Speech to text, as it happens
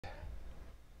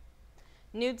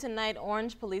New tonight,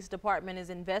 Orange Police Department is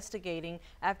investigating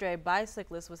after a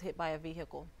bicyclist was hit by a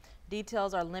vehicle.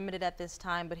 Details are limited at this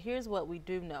time, but here's what we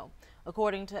do know.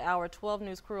 According to our 12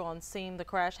 News crew on scene, the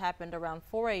crash happened around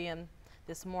 4 a.m.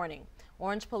 this morning.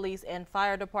 Orange Police and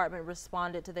Fire Department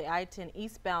responded to the I-10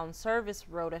 eastbound service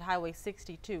road at Highway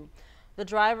 62. The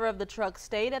driver of the truck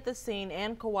stayed at the scene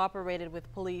and cooperated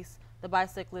with police. The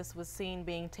bicyclist was seen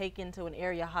being taken to an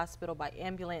area hospital by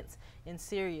ambulance in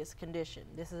serious condition.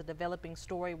 This is a developing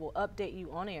story. We'll update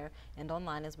you on air and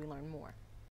online as we learn more.